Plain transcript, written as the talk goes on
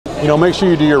Make sure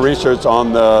you do your research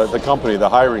on the company, the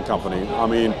hiring company. I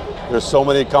mean, there's so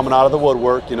many coming out of the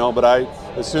woodwork, but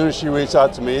as soon as she reached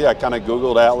out to me, I kind of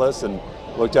Googled Atlas and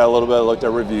looked at a little bit, looked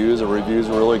at reviews. The reviews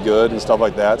were really good and stuff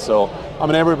like that. So, I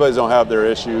mean, everybody's don't have their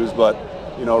issues, but,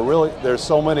 really, there's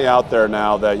so many out there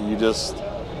now that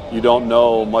you don't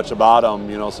know much about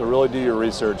them, so really do your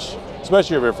research,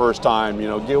 especially if you're first time,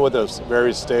 get with a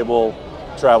very stable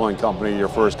traveling company your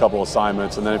first couple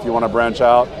assignments, and then if you want to branch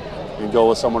out and go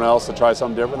with someone else to try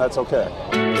something different, that's okay.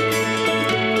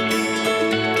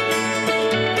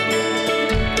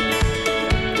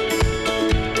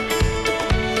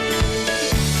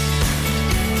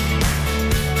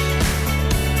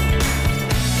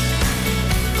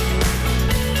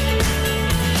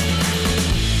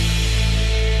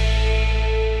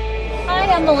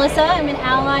 I'm Melissa. I'm an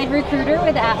allied recruiter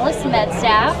with Atlas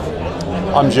MedStaff.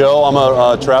 I'm Joe. I'm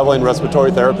a traveling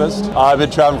respiratory therapist. I've been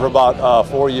traveling for about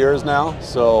 4 years now,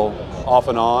 so off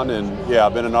and on, and yeah,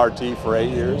 I've been an RT for 8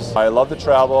 years. I love to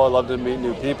travel. I love to meet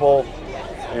new people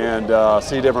and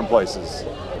see different places.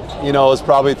 It's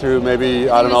probably through maybe,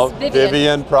 I don't know,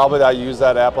 Vivian probably. I use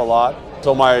that app a lot.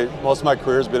 So most of my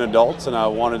career has been adults, and I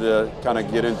wanted to kind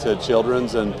of get into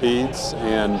children's and peds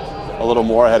and a little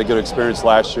more. I had a good experience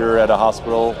last year at a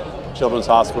hospital, children's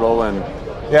hospital, and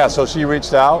yeah, so she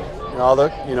reached out. Other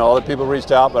people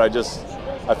reached out, but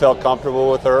I felt comfortable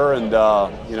with her, and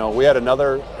we had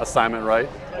another assignment, right,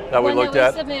 that we looked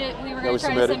at. We were going to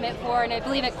try to submit for, and I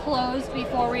believe it closed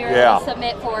before we were able to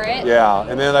submit for it. Yeah,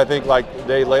 and then I think like a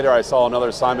day later I saw another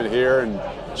assignment here, and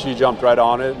she jumped right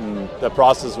on it, and the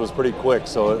process was pretty quick,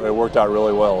 so it worked out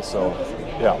really well. So,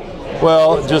 yeah.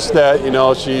 Well, just that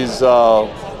she's.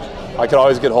 I could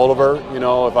always get hold of her.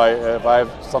 If I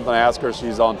have something to ask her,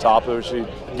 she's on top of it. She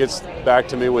gets back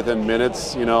to me within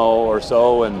minutes, or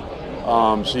so,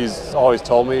 and she's always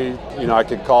told me, I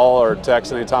could call or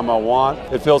text anytime I want.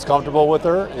 It feels comfortable with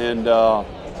her, and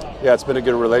yeah, it's been a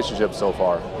good relationship so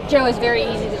far. Joe is very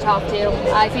easy to talk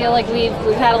to. I feel like we've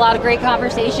had a lot of great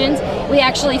conversations. We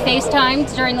actually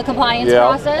FaceTimed during the compliance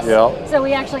process, so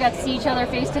we actually got to see each other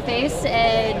face to face,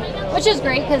 and which is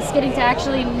great because getting to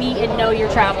actually meet and know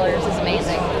your travelers is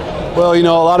amazing. Well, a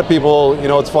lot of people,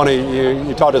 it's funny.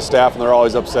 You talk to staff and they're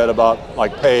always upset about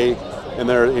like pay, and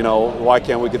they're, why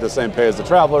can't we get the same pay as the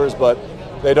travelers? But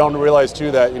they don't realize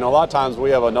too that a lot of times we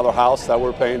have another house that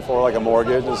we're paying for, like a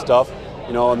mortgage and stuff.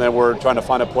 And then we're trying to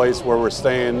find a place where we're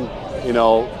staying,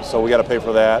 so we got to pay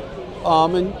for that.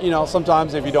 And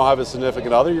sometimes if you don't have a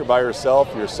significant other, you're by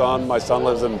yourself. My son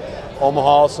lives in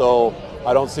Omaha, so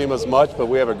I don't see him as much, but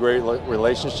we have a great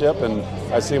relationship, and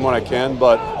I see him when I can.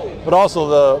 But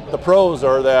also the pros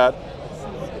are that,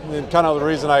 kind of the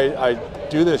reason I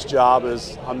do this job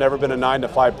is I've never been a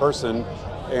 9-to-5 person,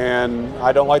 and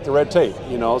I don't like the red tape,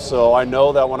 so I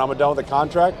know that when I'm done with the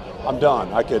contract, I'm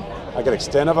done. I could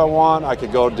extend if I want. I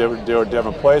could go do a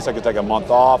different place. I could take a month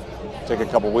off, take a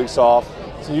couple weeks off.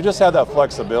 So you just have that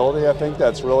flexibility. I think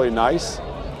that's really nice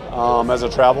as a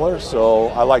traveler. So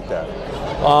I like that.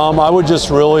 I would just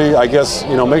really, I guess,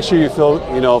 make sure you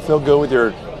feel good with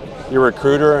your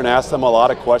recruiter and ask them a lot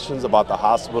of questions about the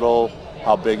hospital,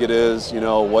 how big it is,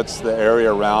 what's the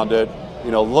area around it.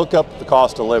 Look up the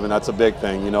cost of living. That's a big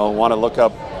thing. Want to look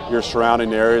up your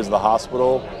surrounding areas of the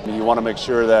hospital. You want to make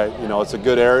sure that it's a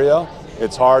good area.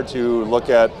 It's hard to look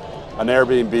at an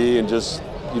Airbnb and just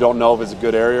you don't know if it's a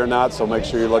good area or not, so make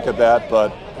sure you look at that.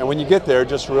 And when you get there,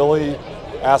 just really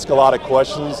ask a lot of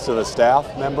questions to the staff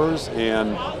members,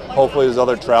 and hopefully there's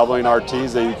other traveling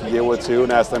RTs that you can get with too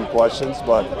and ask them questions.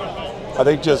 But I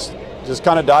think just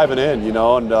kind of diving in,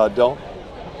 and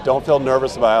don't feel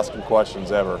nervous about asking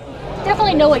questions ever.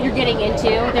 Definitely know what you're getting into.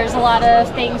 There's a lot of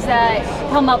things that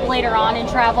come up later on in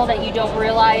travel that you don't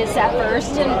realize at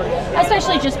first, and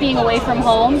especially just being away from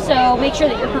home. So make sure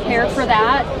that you're prepared for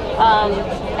that,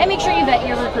 and make sure you vet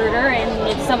your recruiter and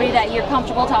it's somebody that you're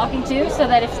comfortable talking to, so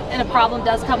that if a problem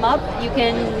does come up, you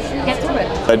can get through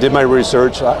it. I did my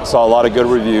research. I saw a lot of good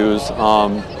reviews.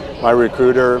 My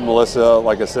recruiter, Melissa,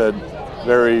 like I said,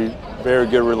 very, very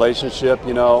good relationship,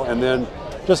 and then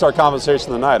just our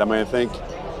conversation tonight. I mean, I think,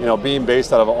 being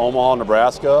based out of Omaha,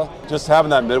 Nebraska, just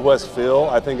having that Midwest feel,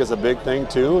 I think is a big thing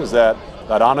too, is that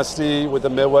honesty with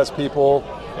the Midwest people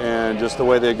and just the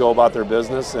way they go about their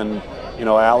business. And,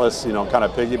 Atlas, kind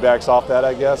of piggybacks off that,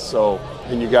 I guess. So,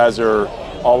 and you guys are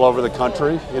all over the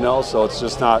country, so it's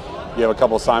just not, you have a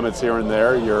couple assignments here and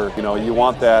there. You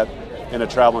want that in a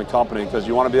traveling company because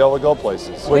you want to be able to go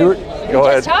places. We were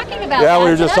just talking about that. Yeah,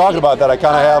 we were just talking about that.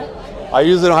 I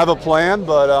usually don't have a plan,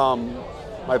 but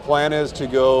my plan is to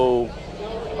go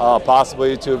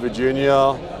possibly to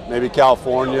Virginia, maybe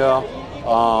California,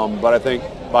 but I think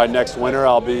by next winter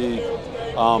I'll be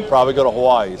probably go to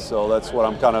Hawaii. So that's what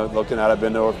I'm kind of looking at. I've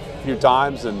been there a few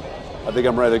times, and I think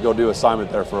I'm ready to go do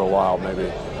assignment there for a while.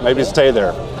 Maybe stay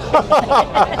there.